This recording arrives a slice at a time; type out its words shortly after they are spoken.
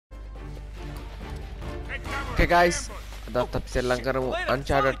Okay guys, අදත් අපි සෙල්ලම් කරමු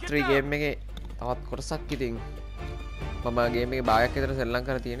Uncharted 3 game එකේ තවත් කොටසක් ඉතින් මම ගේම් එකේ භාගයක් විතර සෙල්ලම්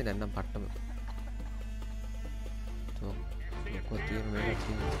කරලා තියෙන්නේ දැන් නම් පට්ටම කොහොමද තියෙන්නේ මේක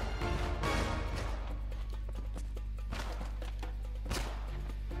තියෙන්නේ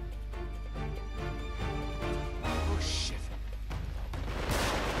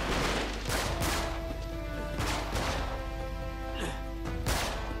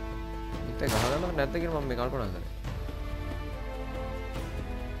ගහගන්නව නැද්ද කියලා මම මේ කල්පනා කරේ.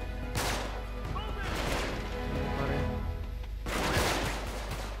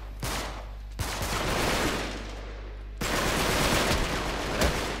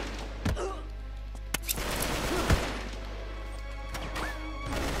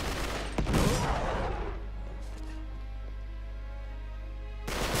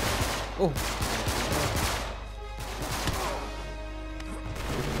 Oh.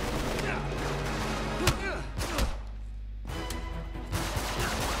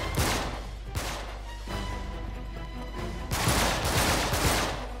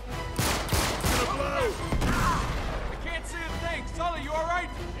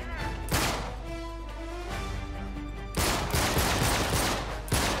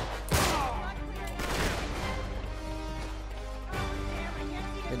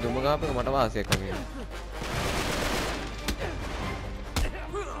 දුමගාපක මට වාසියක් වගේ.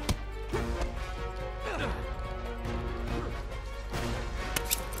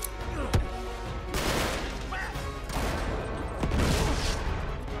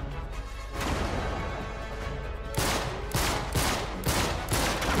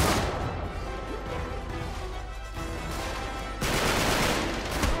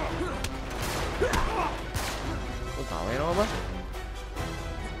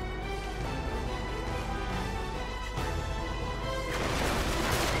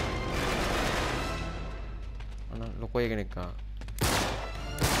 Lokoy kenek ka.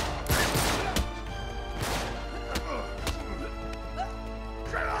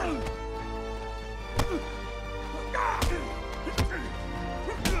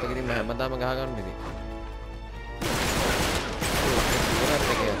 Tadi mah mata magagan ini.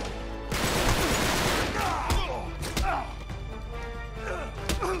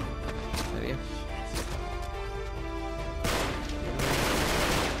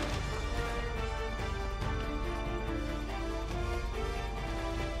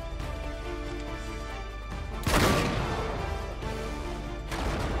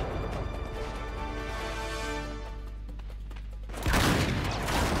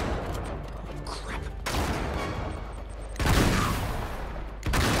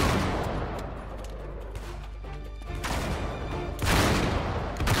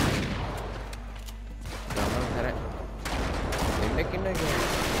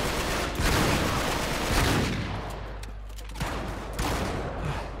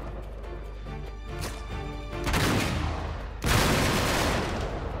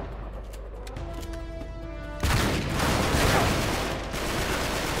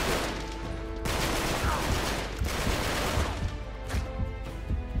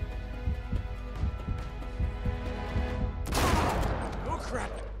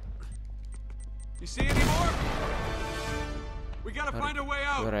 You see any more? We gotta find a way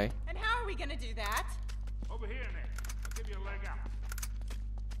out. Right. And how are we gonna do that? Over here, Nick. I'll give you a leg out.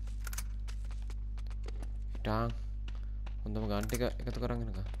 Dang. Untuk ganti ke ikut orang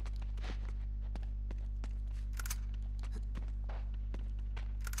ini kah?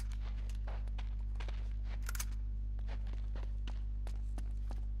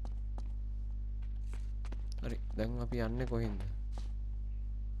 Hari, දැන් අපි යන්නේ කොහෙන්ද?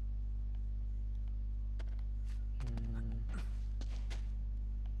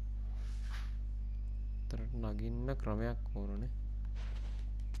 නගින්න ක්‍රමයක් ඕනනේ.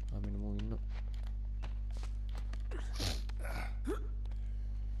 ආ මෙන්න මෝ ඉන්න.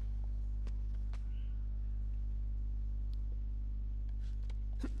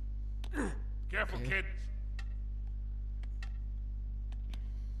 Careful, kid.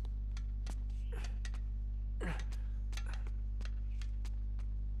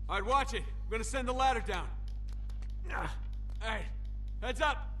 All right, watch it. I'm gonna send the ladder down. All right, heads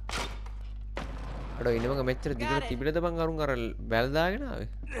up. අඩෝ ඉනමක මෙච්චර දිගට තිබිලද බං අරුන් අර බැල් දාගෙන ආවේ.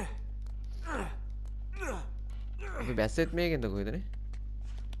 අපි බැස්සෙත් මේකෙන්ද කොහෙදනේ?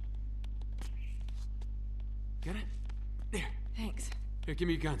 Get it? There. Thanks. Here, give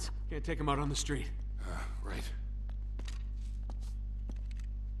me your guns. Can't take them out on the street. Right.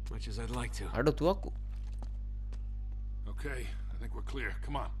 Much as I'd like to. අඩෝ තුවක්කු. Okay, I think we're clear.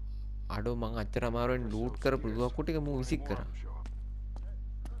 Come on. අඩෝ මං අච්චර අමාරුවෙන් ලූට් කරපු තුවක්කු ටික මූ විසික් කරා.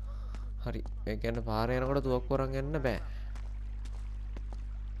 හරි ඒ කියන්නේ පාරේ යනකොට තුවක්කුව අරන් යන්න බෑ.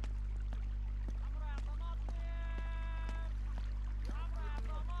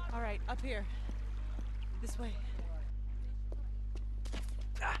 All right, up here. This way.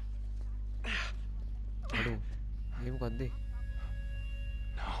 අඩු මේ මොකද්ද?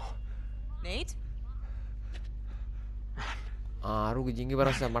 Nate? ආරුගේ ජිංගි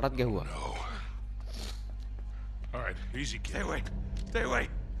බරස්ස මටත් ගැහුවා. All right, easy, kid. Stay away. Stay away.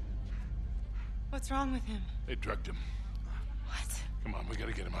 What's wrong with him? They drugged him. What? Come on, we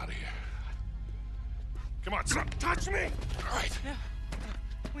gotta get him out of here. Come on, son. Touch me! All right. No.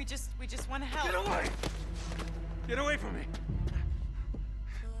 We just want to help. Get away. Get away from me.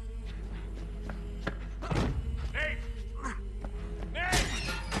 Nate! Nate!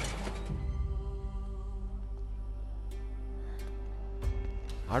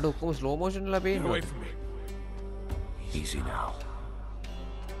 අඩු ඔක්කොම slow motion වල Get පේනවා. away from me. Easy now.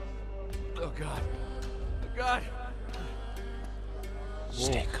 Oh God. Oh God.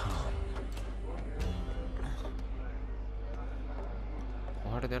 Stay calm.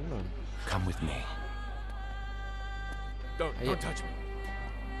 කොහාටද යන්න ඕනේ? Come with me. Don't touch me.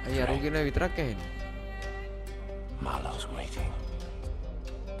 අයිය අරුගෙන විතරක් ඇහෙන්නේ. Marlowe's waiting.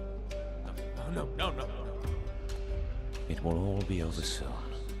 No. It will all be over soon.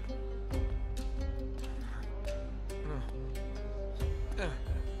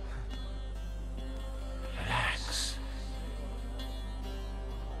 Relax.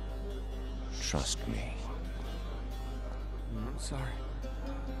 Trust me. I'm sorry.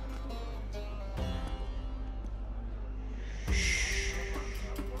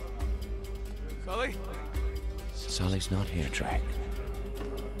 Sully? Sully's not here, Drake.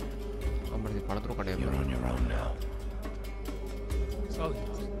 අම්මනේ පළතුරු කඩේ You're on your own now. Sully.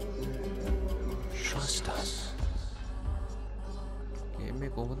 Trust us. මේ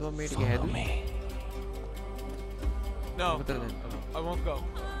කොහොමද මම මේ ටික Follow හැදුවේ? me. No. විතර දැන්. I won't go.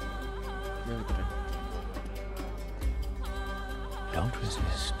 මේ විතර. Don't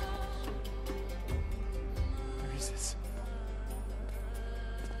resist. Where is this?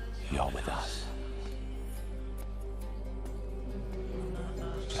 You're with us.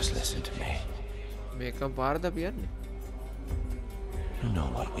 Just listen to me. මේකම පාරද අපි යන්නේ? You know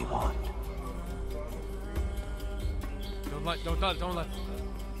what we want. Don't let.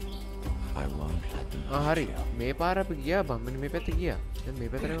 I won't let them ආ හරි. hurt you. මේ පාර අපි ගියා බම්. මෙන්න මේ පැත්තේ ගියා. දැන් මේ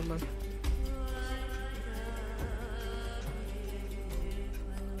පැත්තට යමු මම.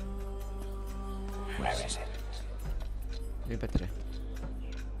 Where is it? මේ පැත්තට.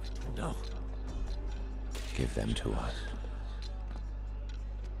 No. Give them to us.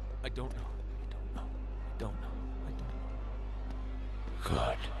 I don't know. I don't know.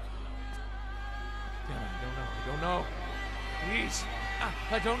 Good. Damn it, I don't know. Please.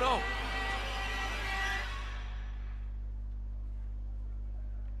 I don't know.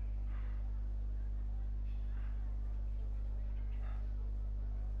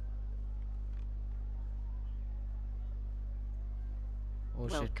 Oh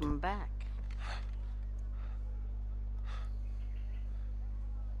shit. Welcome back.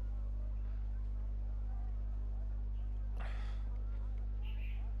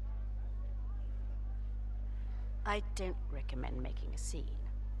 I don't recommend making a scene.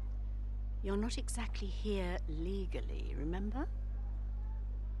 You're not exactly here legally, remember?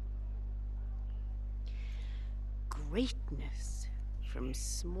 Greatness from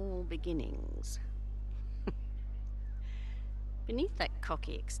small beginnings. Beneath that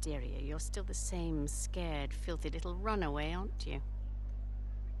cocky exterior, you're still the same scared, filthy little runaway, aren't you?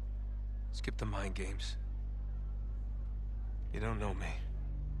 Skip the mind games. You don't know me.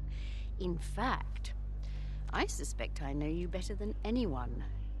 In fact, I suspect I know you better than anyone,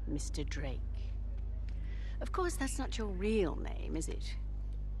 Mr. Drake. Of course, that's not your real name, is it?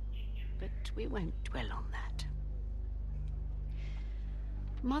 But we won't dwell on that.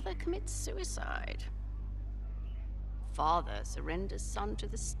 Mother commits suicide. Father surrenders son to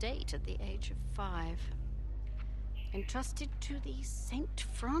the state at the age of 5. Entrusted to the St.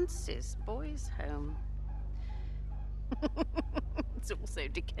 Francis Boys' Home. It's also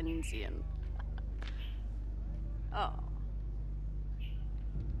Dickensian. Oh.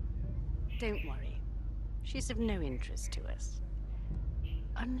 Don't worry. She's of no interest to us.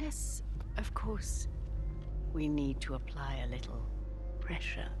 Unless, of course, we need to apply a little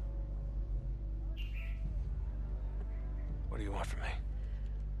pressure. What do you want from me?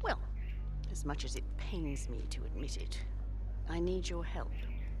 Well, as much as it pains me to admit it, I need your help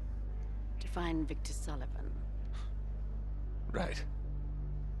to find Victor Sullivan. Right.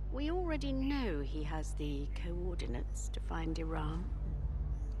 We already know he has the coordinates to find Iran.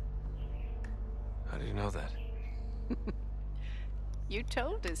 do you know that? You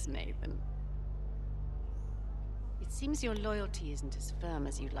told us, Nathan. It seems your loyalty isn't as firm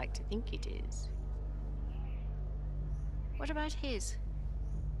as you'd like to think it is. What about his?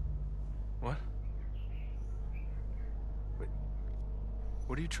 What? Wait.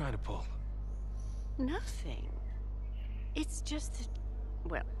 What are you trying to pull? Nothing. It's just that,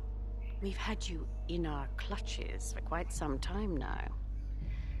 well, we've had you in our clutches for quite some time now.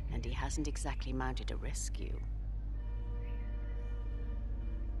 And he hasn't exactly mounted a rescue.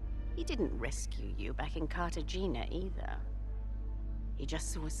 He didn't rescue you back in Cartagena either. He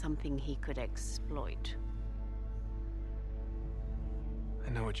just saw something he could exploit. I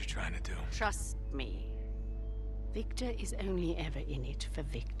know what you're trying to do. Trust me. Victor is only ever in it for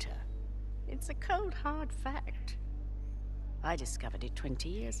Victor. It's a cold, hard fact. I discovered it 20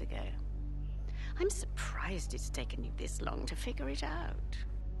 years ago. I'm surprised it's taken you this long to figure it out.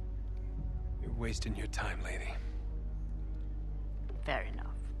 You're wasting your time, lady. Fair enough.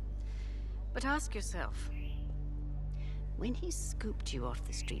 But ask yourself, when he scooped you off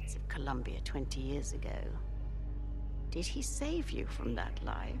the streets of Colombia 20 years ago, did he save you from that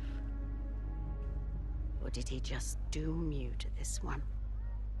life? Or did he just doom you to this one?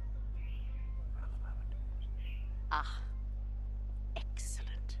 Ah,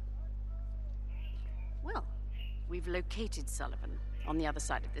 excellent. Well, we've located Sullivan on the other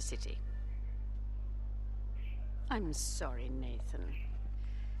side of the city. I'm sorry, Nathan.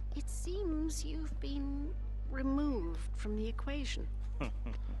 It seems you've been removed from the equation.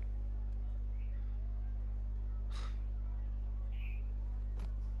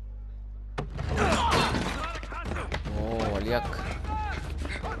 Oh, aliak.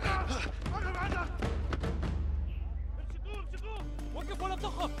 وقف ولا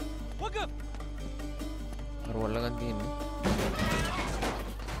تخف وقف Baru wala gantiin.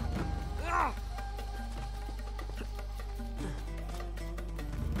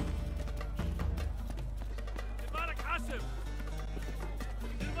 بالك حاسب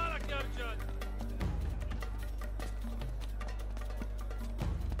بالك يا رجال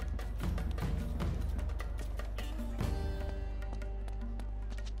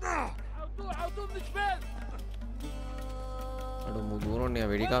عودوا من الجبال Aduh, muduron ya,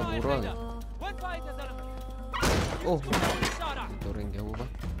 wedi ka buruan. وين فايت يا زلمه Oh, الشارع turun jauh ba?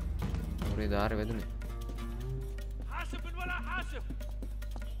 Uri dar bedu ni. حاسب بالولا حاسب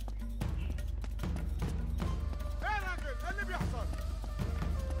ايه يا راجل ايه اللي بيحصل؟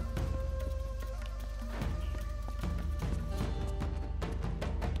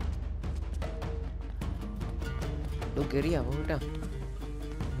 Lu kiri apa udah?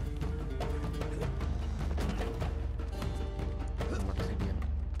 Makasih dia.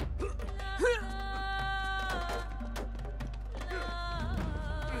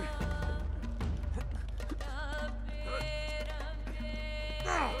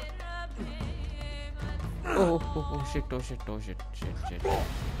 Oh shit.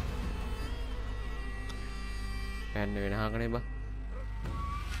 Pen ini hang nih bah.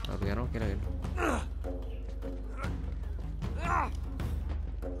 Aku yang oke lagi.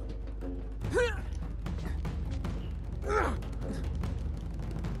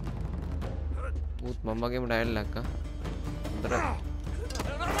 Mama game dial lag ka. Andra.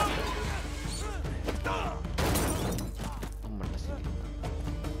 Ammata sini.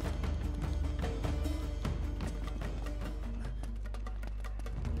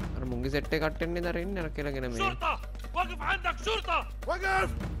 Ar mungi sette kattenne darin narakkelagena me. شرطه وقف عندك شرطه وقف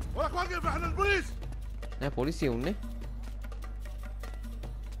ولك وقف احنا البوليس Nah, polisi unne.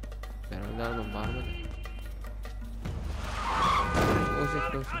 Sekarang dalam membar mana? Oh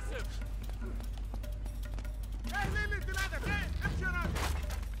shit. حاسب ايه ليلي الثلاثة فين؟ امشي يا راجل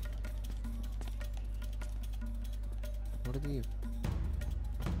What are you?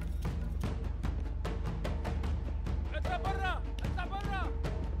 انت برا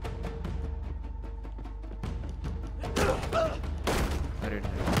Arid.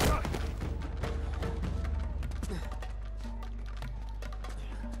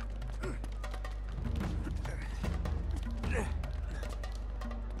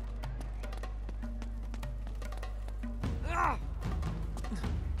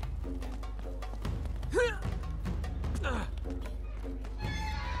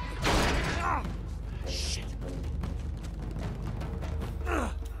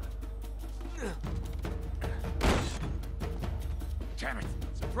 Damn it!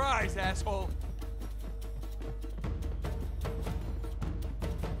 Surprise, asshole!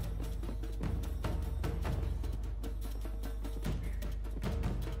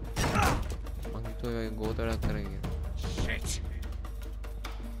 Mang itu yang go tera keren. Shit!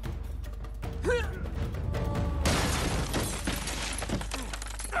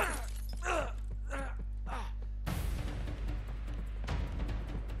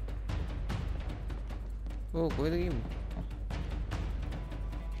 Go, koහෙද ගියමු?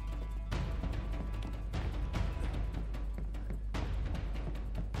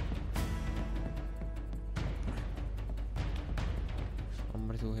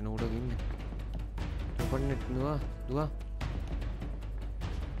 අම්මට සෝහෙන උඩ ගින්නේ. ඔපන්නේ දුවා.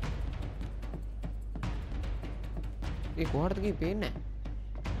 ඒ කොහටද ගියේ පේන්නේ නැහැ.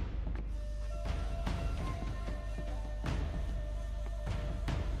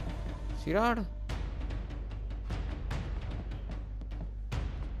 සිරාට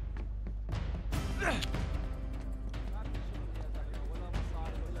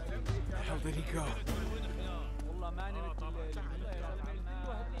How did he go? والله ما نمت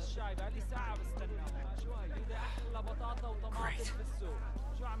الشاي بقالي ساعة بستنى شو هاي إلا بطاطا وطماطم في السوق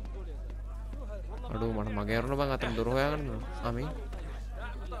شو عم تقول يا زلمة අඩුව මට මගේ අරුණ බං අතන දොර හොයාගන්න අමි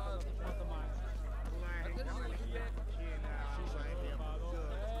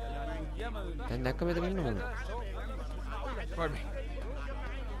දැන් දැක්ක මෙතන ඉන්න මොකද Pardon me.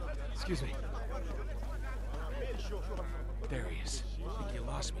 Excuse me. There he is. I think you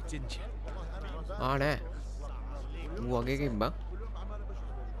lost me, didn't you? නෑ ඌ වගේ එකෙක් බං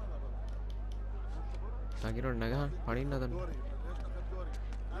නගිරොත් නගහන් පනින්න හදන්න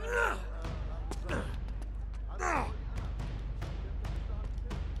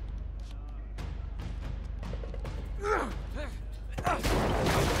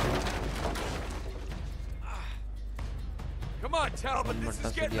Come on, Talbot, this is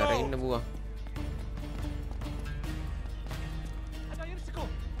මට්ටස් getting විදියට old. ඉන්න බුවා هذا يمسكوا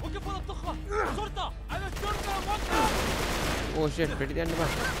وقفوا للطخة شرطة على الشرطة وقف ඕ ෂට් පෙටි තියන්න බං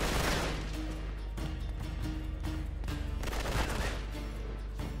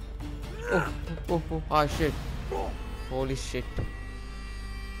oh shit holy shit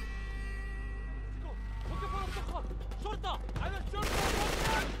وقفوا للطخة شرطة على الشرطة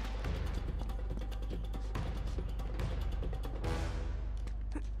وقف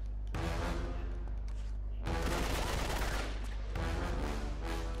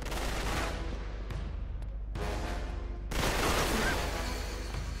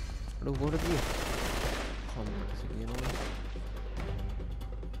aduh gua udah gini kompak segini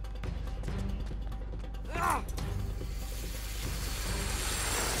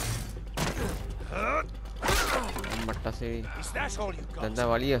මට්ටසේ That's all you got. දන්දා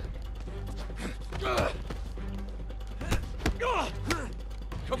වලිය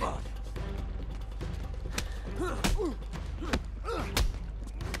Come on.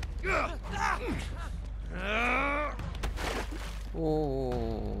 ඕ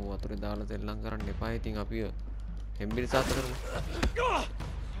වතුරේ දාලා තෙල්ලම් කරන්න එපා ඉතින් අපිව හෙම්බිරි සාත කරමු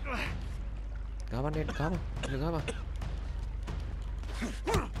ගාවන්න එන්න ගාව ගාව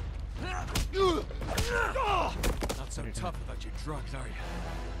Not so tough about your drugs, are you?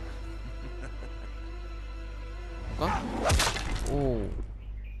 මොකක් ඕ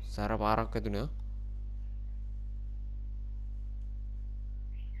සර පාරක් ඇතුනේ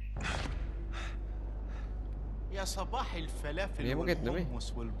يا صباح الفلافل ليه ما قلت نبي؟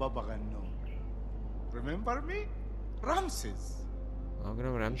 والحمص والبابا غنوج. Remember me? Ramses. I'm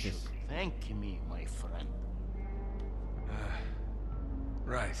gonna Ramses. Thank me, my friend.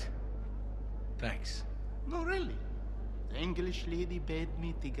 Right. Thanks. No, really. The English lady bade me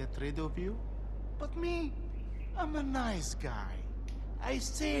to get rid of you. But me, I'm a nice guy. I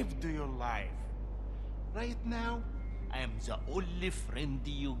saved your life. Right now, I am the only friend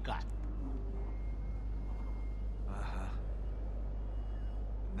you got.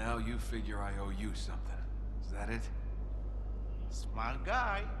 Now you figure I owe you something. Is that it? Smart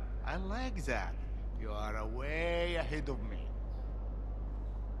guy. I like that. You are way ahead of me.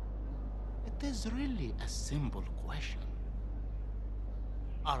 It is really a simple question.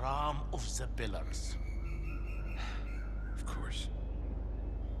 Aram of the Pillars. Of course.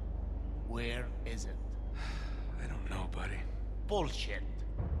 Where is it? I don't know, buddy. Bullshit.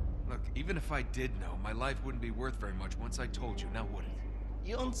 Look, even if I did know, my life wouldn't be worth very much once I told you, now would it?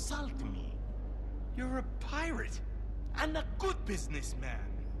 You insult me. You're a pirate. And a good businessman.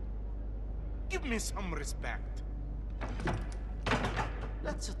 Give me some respect.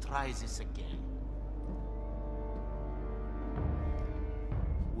 Let's try this again.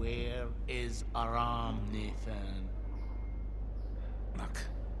 Where is Aram, Nathan? Look,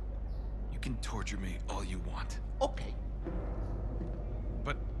 you can torture me all you want, Okay,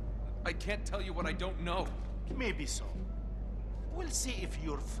 but I can't tell you what I don't know. maybe so. We'll see if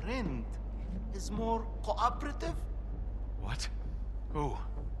your friend is more cooperative. What? Who?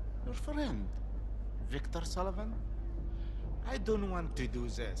 Your friend, Victor Sullivan. I don't want to do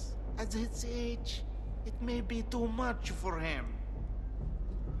this. At his age, it may be too much for him.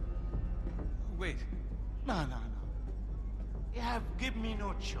 Wait, No. You have given me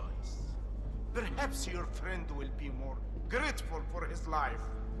no choice. Perhaps your friend will be more grateful for his life.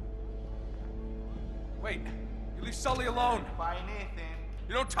 Wait, you leave Sully alone. Bye, Nathan.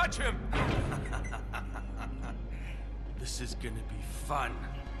 You don't touch him. This is gonna be fun.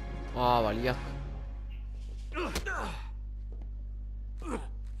 වලියක්.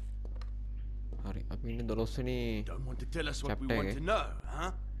 හරි අපි ඉන්නේ 12 වෙනි Don't want to tell us what we chapter want එකේ. to know,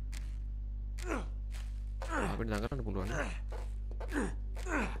 huh? අපිට ළඟට පුළුවන්. හරි.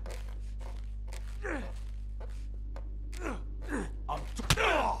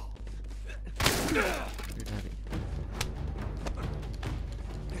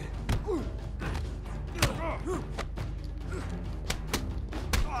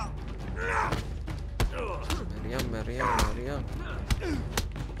 Mariam.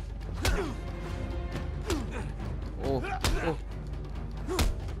 Oh.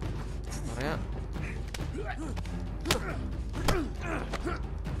 Maria.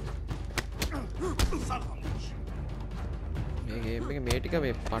 මේ ගේම් එකේ මේ ටික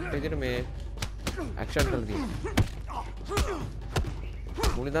මේ පට්ට විදිහට මේ ඇක්ෂන් කරලා තියෙනවා.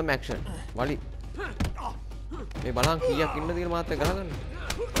 මුලින්දම ඇක්ෂන්. වලි. මේ බලන් කීයක් ඉන්නද කියලා මාත් එක්ක ගහගන්න.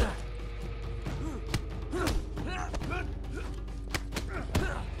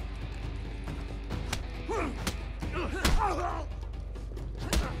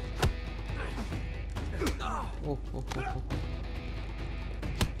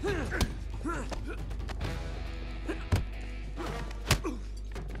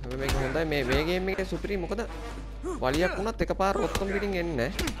 මේක හොඳයි මේ ගේම් එකේ සුපිරි මොකද වලියක් වුණත් එකපාර ඔක්කොම පිටින්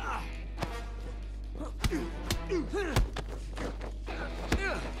එන්නේ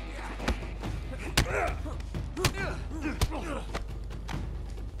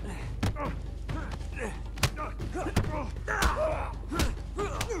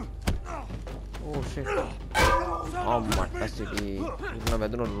oh shit අම්මට සිටි ඉන්න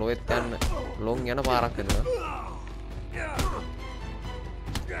වැදුණු ලොෙත් යන ලොන් යන පාරක් එනවා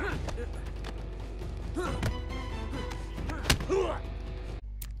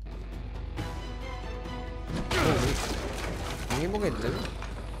මේ මොකෙද්ද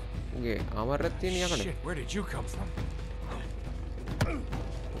උගේ අමරත් තියෙන යකඩ Shit, where did you come from?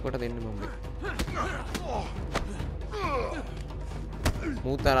 ඔකට දෙන්න මම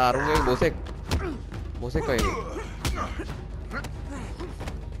මූතර අරුන්ගේ බොසෙක් ඔය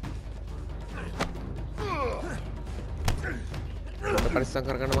මම පරිස්සම්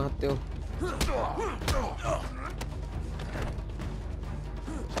කරගන්න මහත්තයෝ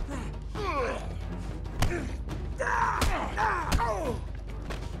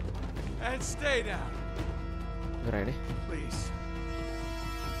And stay down. Ready? Please.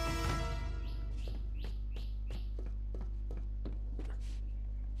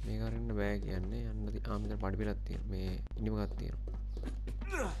 මේ කරන්න බෑ කියන්නේ යන්න මෙතන පඩි පිටක් තියෙනවා මේ ඉනිම ගක්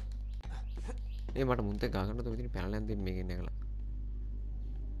තියෙනවා ඒ මට මුන්තේ ගා ගන්න තෝ ඉතින් පැනලා යන්න දෙන්න මේකෙන් නැගලා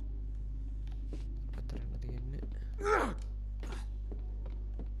අතර යන්න තියෙන්නේ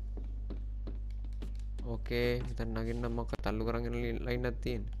ඕකේ මෙතන නගින්න මොකක් තල්ලු කරන් යන ලයින් එකක්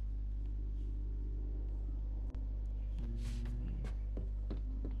තියෙන්නේ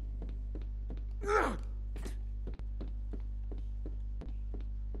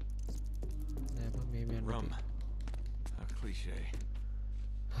Rum. How cliche.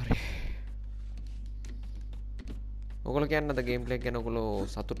 හරි. ඔයගොල්ලෝ කියන්නද ගේම් ප්ලේ ගැන ඔයගොල්ලෝ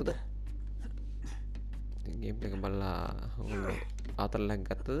සතුටුද? ඉතින් ගේම් ප්ලේ එක බලලා ඔයගොල්ලෝ ආතරලක්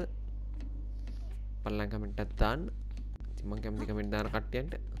ගත්තද? බලලා කමෙන්ට් එකක් දාන්න. ඉතින් මම කැමති කමෙන්ට් දාන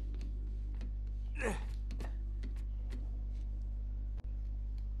කට්ටියන්ට.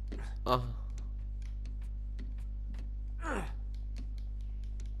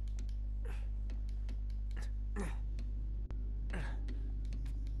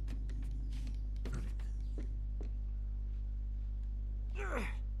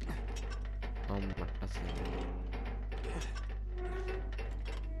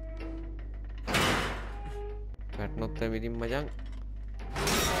 Not within Majang.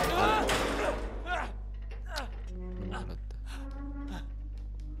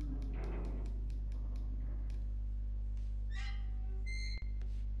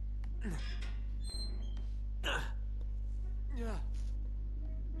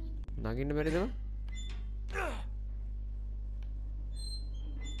 Nagin beri tu?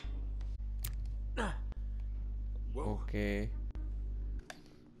 Okay.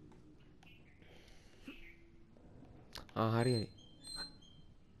 hari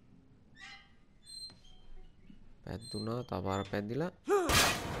පැද්දුනා තව පාර පැද්දිලා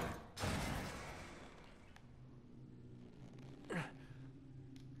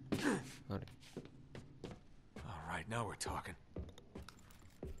හරි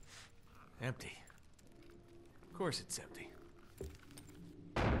Empty. Of course it's empty.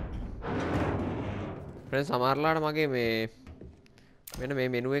 Friends සමහරලාට මගේ මේ මෙන්න මේ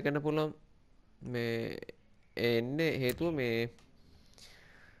මෙනු එක කරන්න පුළුවන් මේ එන්නේ හේතුව මේ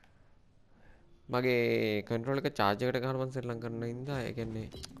මගේ කන්ට්‍රෝල් එක charge එකට ගහන මම සෙල්ලම් කරන හින්දා ඒ කියන්නේ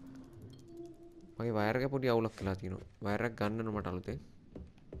මගේ වයර් එක පොඩි අවුලක් වෙලා තියෙනවා. වයර් එක ගන්න ඕන මට අලුතෙන්.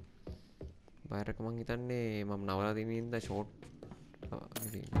 වයර් එක මං හිතන්නේ මම නවලා දින හින්දා ෂෝට්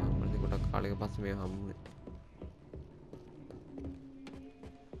ඉතින් මම ගොඩක් කාලයක පස්සේ මේ හම්බුනේ.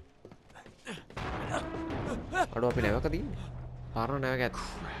 අඩෝ අපි නැවක තියෙන්නේ. පාරන නැවක ඇත්ත.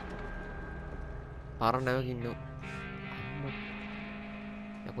 පාරන නැවක ඉන්නවා.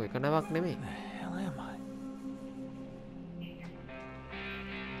 යකෝ එක නැවක් නෙමෙයි. Hell am I?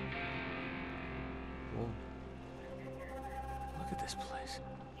 O Look at this place.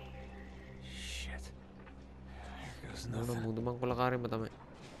 Shit. Here goes නෝන nothing. මුදුමන් කොලකාරයෙන්ම තමයි.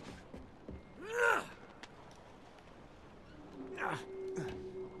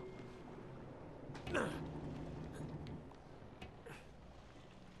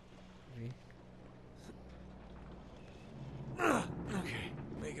 Okay,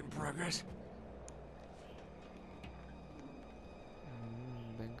 making progress.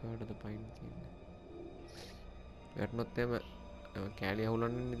 දැන් කාටද පයින් තියෙන්නේ? වැටුනොත් එම කෑලි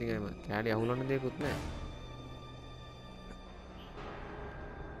අහුලන්නේ ඉතින් එම කෑලි අහුලන්න දෙයක්වත් නැහැ.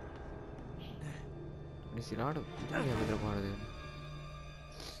 මේ සිරාට ඉතින් හැමදේම පාර දෙන්න.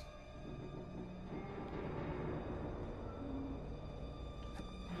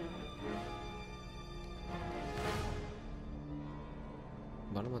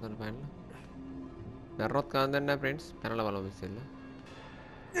 බලමු මතන පැනලා. දරරොත් කාන්දන්න නැහැ ෆ්‍රෙන්ඩ්ස්. පැනලා බලමු ඉස්සෙල්ලා.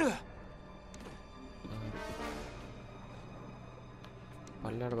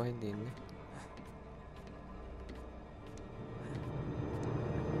 පල්ලයට බහින්න ඉන්නේ.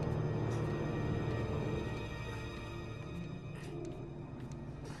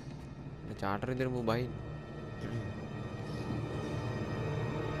 චාටර් ඉදිරිය මු බහින්න.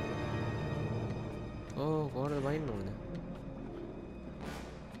 ඕ කොහොමද බහින්න ඕනද?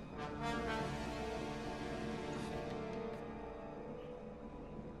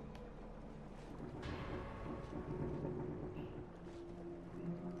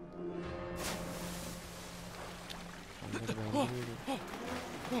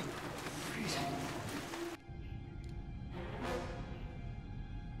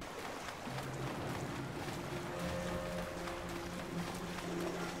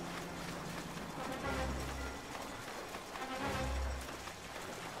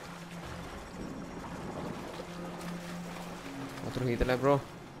 වතුර හීතලයි bro.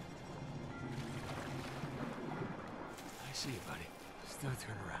 I see you, buddy. Still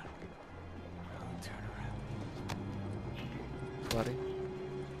turn around. Oh, turn around. Sorry.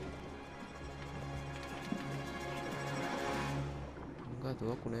 Enggak tuh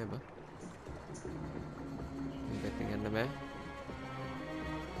aku neba. Ini ketinggalan neba.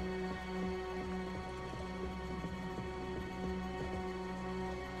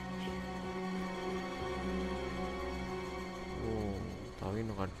 Oh, tahu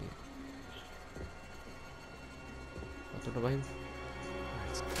ini ngerti. Atau nabahin?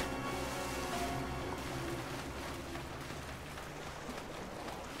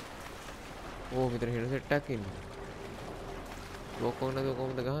 Oh, kita hero set attacking. Lo kong na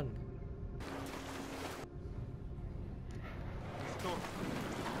kong dagahan.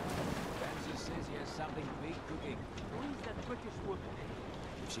 Ramsey says he has something big cooking. Who is that British woman?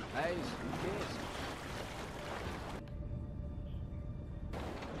 If she pays, who cares?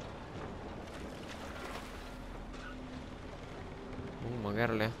 Oh,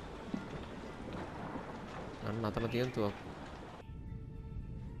 magar le. Nan natala tiyan tu aku.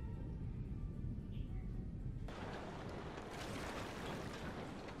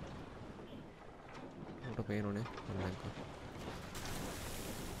 Udah pengen nih, online kok.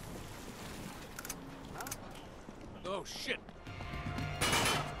 Oh shit!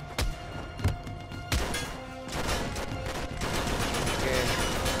 Oke.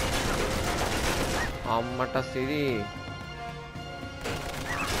 Amat sini.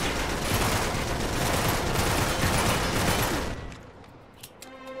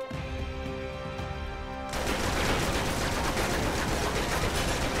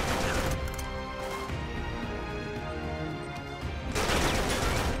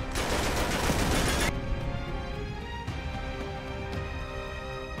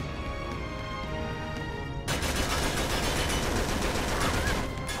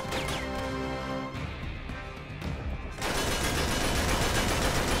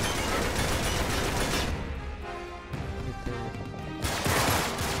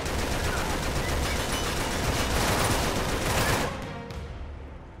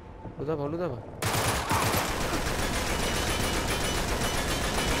 දම.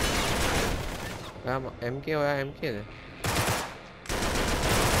 MK ඔයා MKද?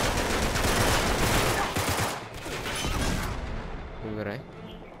 ඉවරයි.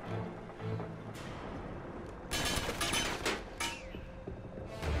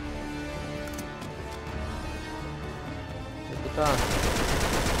 පුතා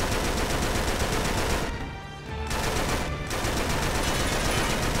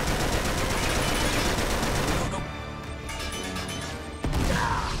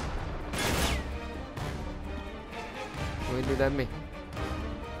කොහෙද දැම්මේ?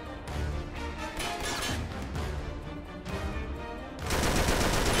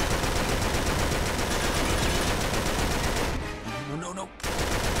 No.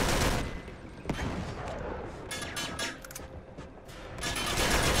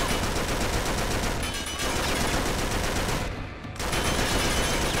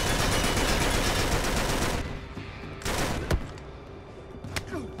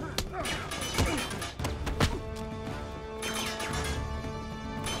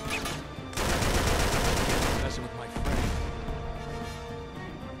 Messing with my friend.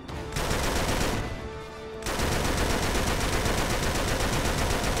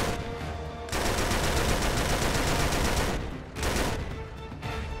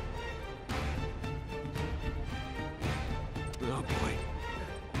 Oh boy.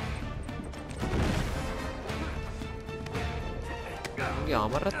 මගේ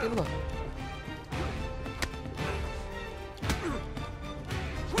ආමරයක් තියෙනවා.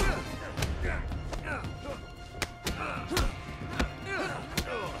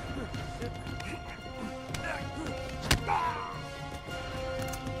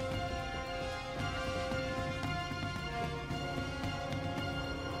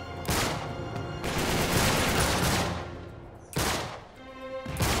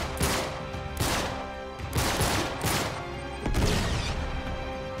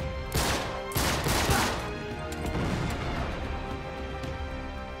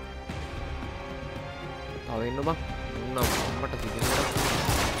 තව ඉන්න බං. මට සිදුවෙනවා.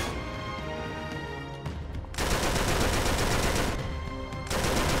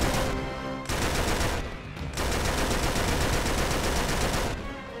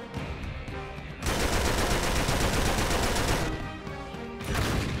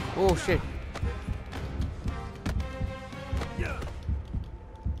 Oh shit.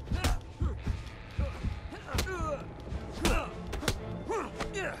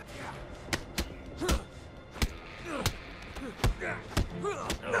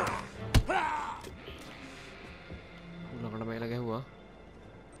 ළඟට මේලා ගැහුවා.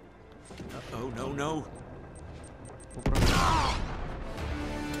 Oh no.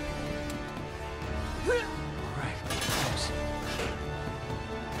 Alright, close.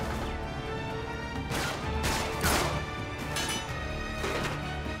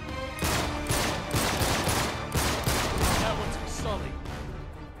 That one's for Sully.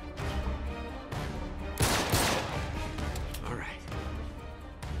 Alright.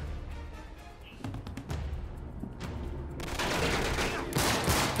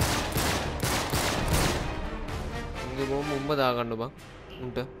 උන්ගේ බෝම්බ උඹ දාගන්න බං.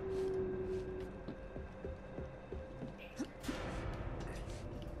 උන්ට.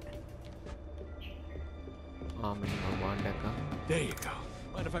 මෙන්න මම දැක්කා. There you go.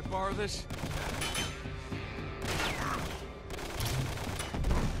 Mind if I borrow this?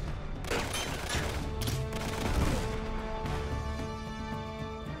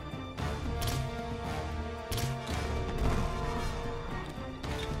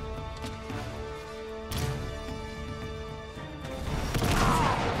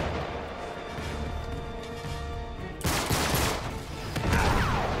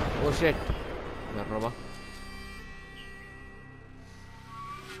 Oh shit. මරනවා බං.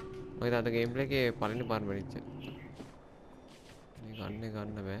 ඔය තාත ගේම් ප්ලේ එකේ පළවෙනි පාර මැරිච්ච. මේ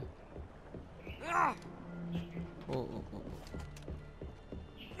ගන්න බෑ.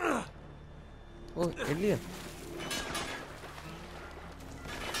 ඕ එළිය.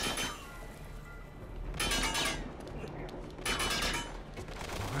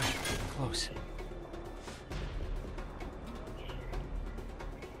 Alright, close.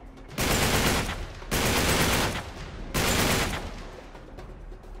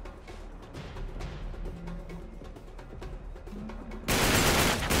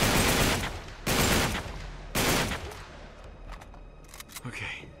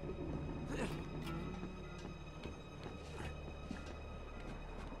 Okay.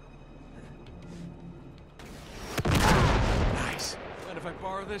 Nice. Mind if I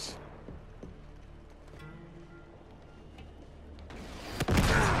borrow this?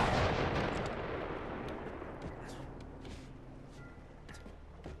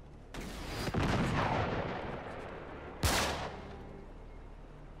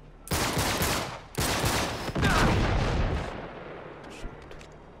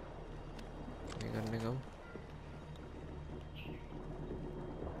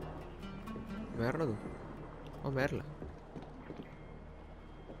 මැරලා.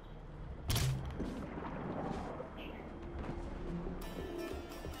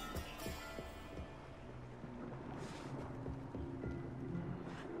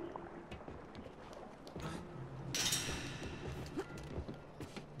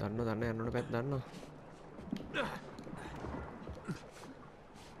 දන්න යන්න ඕන පැත්ත දන්නවා.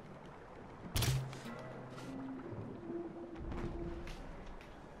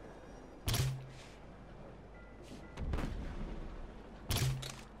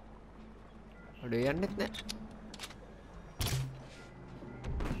 අඩේ යන්නෙත් නෑ.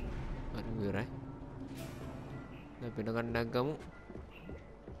 හරි ඉවරයි. දැන් වෙන ගන්නක් ගමු.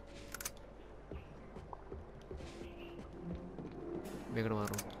 මේකට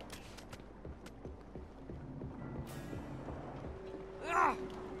මාරු.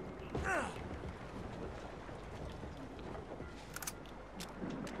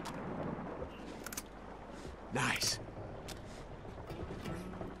 Nice.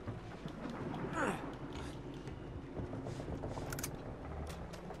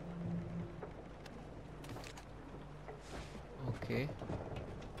 Okay.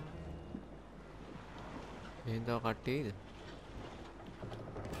 Ini dah kati.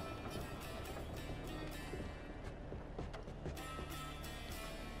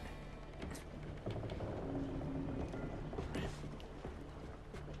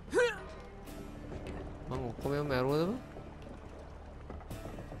 Mang ඔක්කොම මැරුවද බං?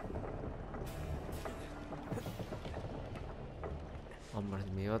 අම්මට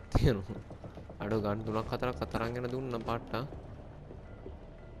මේවත් තියෙනවා. අඩෝ ගන්න 3ක් 4ක් අතරන් යන දුන්නා පාට්ටා.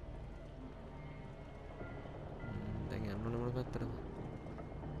 දැන් යන්න ඕන මොන පැත්තටද?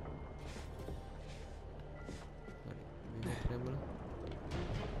 හරි මේ පැත්තට යමු.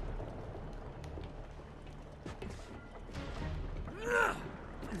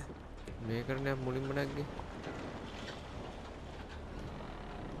 මේ කරන්නේ මුලින්ම නැග්ගේ.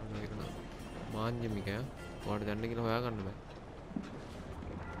 මේක නා මාන්ජමිකය. ඔයාලට දැන්න කියලා හොයාගන්න බෑ.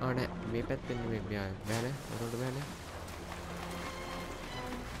 ආ නෑ මේ පැත්තෙන් නෙමෙයි බෑ බෑනේ. අරකට බෑනේ.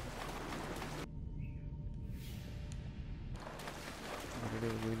 අපිට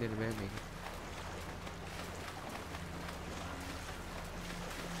මුලින්ම බෑ මේක.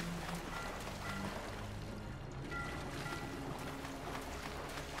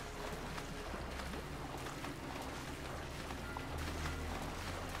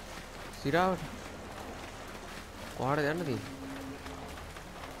 සිරාවට කොහාටද යන්න තියෙන්නේ?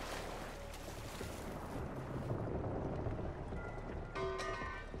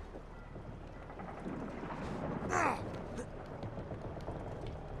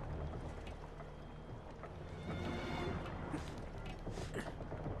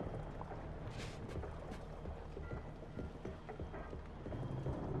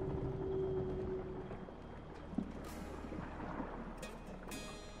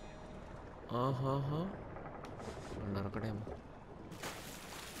 ආහා නරකට යමු.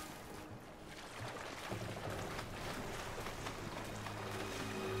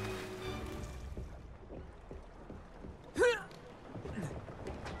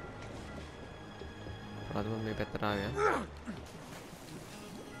 ප්‍රාථමික මේ පැත්තට ආවේ.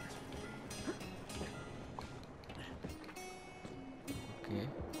 ඕකේ.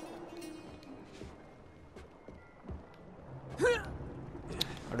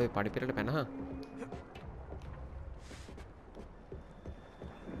 අඩේ පඩිපෙරට පැනහා.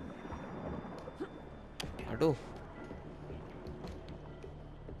 අඩෝ.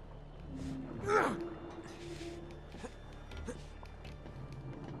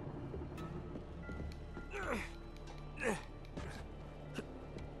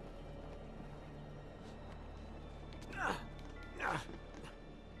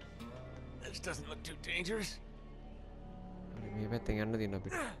 This doesn't look too dangerous. මේ පැත්තෙන් යන්න තියෙන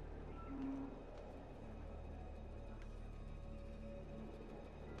අපිට.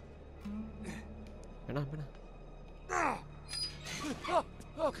 Benar.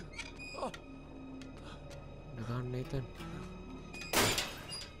 Dekat Nathan.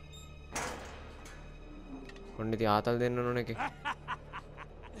 Kon di atal දෙන්න ඕන එකේ.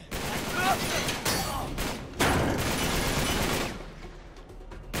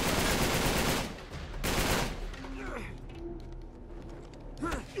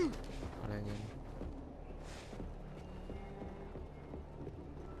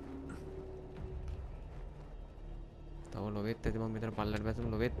 තව මම මෙතන පල්ලට බැසම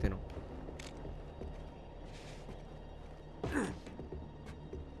ලොවෙත් වෙනවා.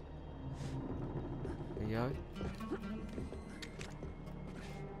 යාවි.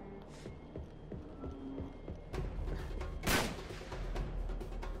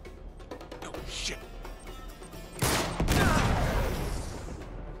 Oh shit.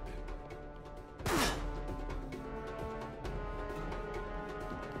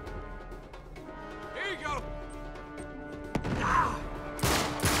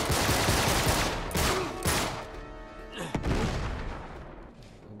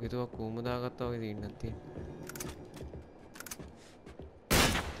 ගෙතුවක් කොහොම දාගත්තා වගේ තියෙන්නත් තියෙන්නේ.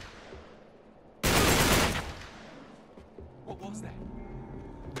 What was that?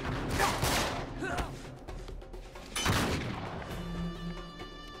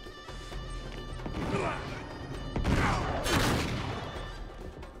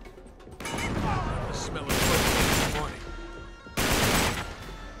 The smell of smoke in the morning.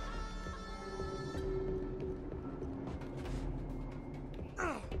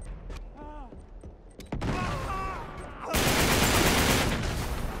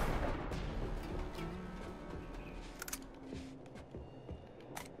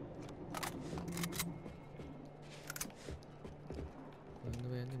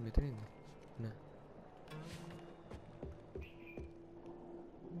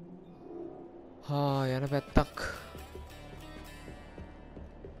 යන පැත්තක්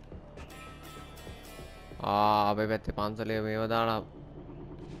අපේ පැත්තේ පන්සලේ මේව දාලා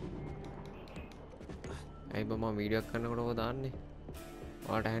ඇයි බම වීඩියෝ එකක් කරනකොට ඔක දාන්නේ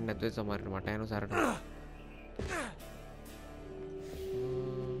ඔයාලට ඇහෙන්නේ නැද්ද සමහරට මට ඇහෙනු සැරට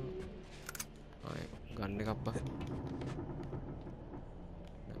ආයි ගන්න එකක් බා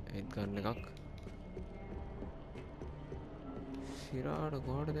ඒත් ගන්න එකක් සිරාට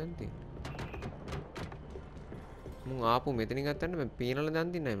කොහොමද දැන් තියෙන්නේ මම ආපු මෙතනින් ගත්තන්න මම පීනලා දැන්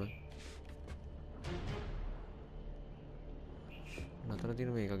තින්නයි මම නතර දින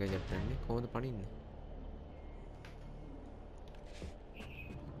මේක ගැජට් වෙන්නේ කොහොමද පණින්නේ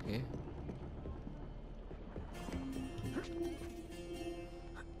ඕකේ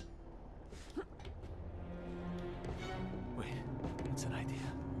Wait, that's an idea.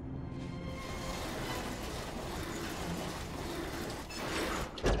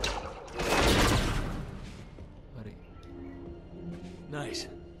 Nice.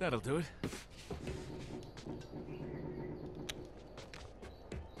 That'll do it.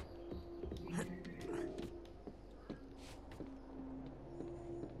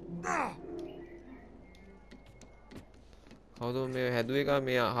 කවුද මේ හැදුවේ එක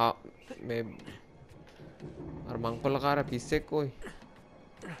මේ අර මංකොල්ලකාර පිස්සෙක් කොයි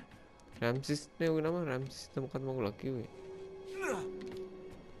රැම්සිස් නේ උගේ නම රැම්සිස් මොකක්ද මගුලක් කිව්වේ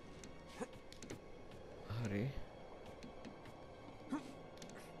හරි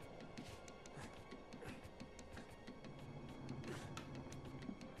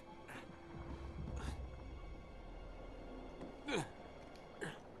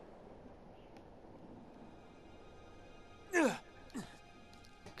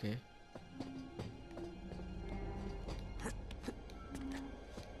Okay.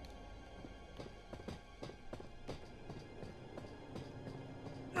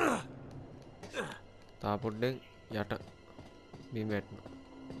 තා පොඩ්ඩෙන් යට බිම වැටෙනවා.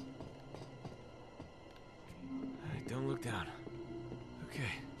 Don't look down.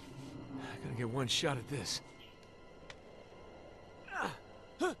 Okay. I gotta get one shot at this.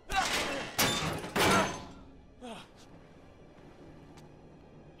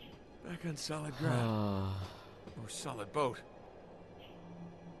 Back on solid ground. Or solid boat.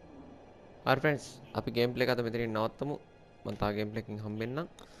 Our friends, අපි ගේම් ප්ලේ එක අද මෙතනින් නවත්තමු. මම තා ගේම් ප්ලේ එකකින් හම්බෙන්නම්.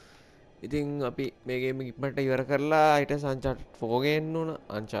 ඉතින් අපි මේ ගේම් එක ඉක්මනට ඉවර කරලා ඊට Uncharted 4 ගේන්න ඕන.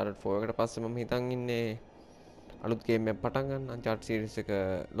 Uncharted 4 එකට පස්සේ මම හිතන් ඉන්නේ අලුත් ගේම් එකක් පටන් ගන්න. Uncharted series එක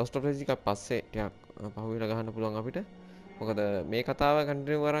Lost of Legacy එකක් පස්සේ ටිකක් පහුවෙලා ගහන්න පුළුවන් අපිට. මොකද මේ කතාව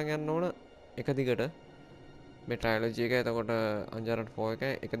කන්ටිනියු කරන් යන්න ඕන එක දිගට. මේ ට්‍රයොලොජි එක එතකොට Uncharted 4 එක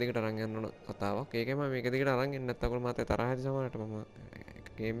එක දිගට අරන් යන්න ඕන කතාවක්. ඒකෙම මේක දිගට අරන් එන්න නැත්නම් මාතේ තරහ ඇති සමහරට මම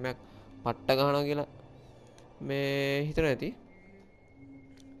ගේම් එකක් පට්ට ගහනවා කියලා මේ හිතන ඇති.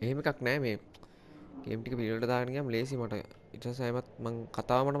 එහෙම එකක් නෑ මේ ගේම් ටික පිළිවෙලට දාගෙන ගියාම ලේසි මට. ඊට පස්සේ ආයෙත් මම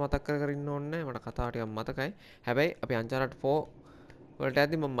කතාව මට මතක් කර ඉන්න ඕනේ නෑ. මට කතාව ටිකක් මතකයි. හැබැයි අපි Uncharted 4 වලට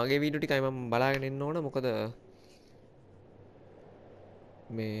යද්දි මම මගේ වීඩියෝ ටිකයි මම බලාගෙන ඉන්න ඕන. මොකද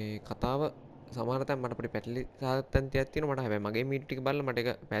මේ කතාව සමහර තැන් මට පොඩි පැටලි සාතන් තියක් තියෙනවා. මට හැබැයි මගේ වීඩියෝ ටික බලලා මට ඒක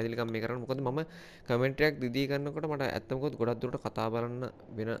පැහැදිලිකම් මේ කරන්න. මොකද මම කමෙන්ට් එකක් දීදී කරනකොට මට ඇත්තම කොහොමද ගොඩක් දුරට කතා බලන්න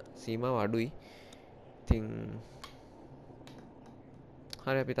වෙන සීමාව අඩුයි. ඉතින්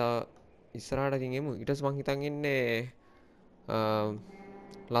හරි අපි තා ඉස්සරහට ඉතින් එමු. ඊට පස්සේ මං හිතන් ඉන්නේ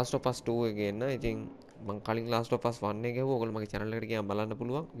Last of Us 2 එක ගේන්න. ඉතින් මං කලින් Last of Us 1 එක ගැහුවා. ඔයගොල්ලෝ මගේ channel එකට ගියාම බලන්න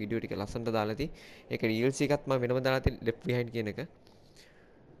පුළුවන්. වීඩියෝ ටික ලස්සනට දාලා තියෙයි. ඒක DLC එකත් මම වෙනම දාලා තියෙයි left behind කියන එක.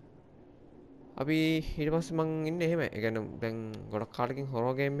 අපි ඊට පස්සේ මං ඉන්නේ එහෙම. ඒ කියන්නේ දැන් ගොඩක් කාලෙකින්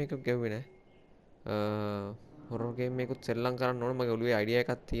හොරර් ගේම් එකක් ගෙවුවේ නෑ. හොරර් ගේම් එකකුත් සෙල්ලම් කරන්න ඕන මගේ ඔළුවේ අයිඩියා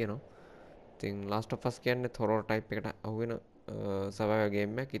එකක් තියෙනවා. ඉතින් Last of Us කියන්නේ හොරර් ටයිප් එකට අහු වෙන සර්වයිවල්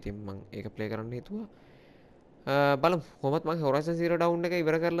ගේම් එකක්. ඉතින් මං ඒක ප්ලේ කරන්න හිතුවා. බලමු කොහොමත් මම Horizon Zero Dawn එක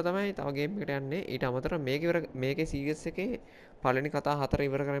ඉවර කරලා තමයි තව ගේම් එකට යන්නේ. ඊට අමතරව මේකේ සීරීස් එකේ පළවෙනි කතා 4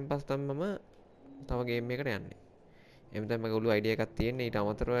 ඉවර කරගෙන පස්සේ තමයි මම තව ගේම් එකකට යන්නේ. එහෙම තමයි මගේ ඔළුව අයිඩියා එකක් තියෙන්නේ. ඊට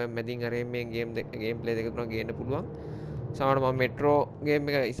අමතරව මැදින් අරගෙන මේ ගේම් ප්ලේ දෙක තුනක් ගේන්න පුළුවන්. සමහරවිට මම මෙට්‍රෝ ගේම්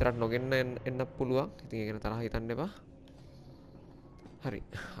එක ඉස්සරහට නොගෙන්න එන්න පුළුවන්. ඉතින් ඒක ගැන තරහ හිතන්න එපා. හරි.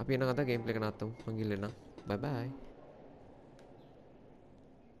 අපි එන අද ගේම් ප්ලේ එක නවත්තමු. මං ගිල්ලෙන්නම්. බයි බයි.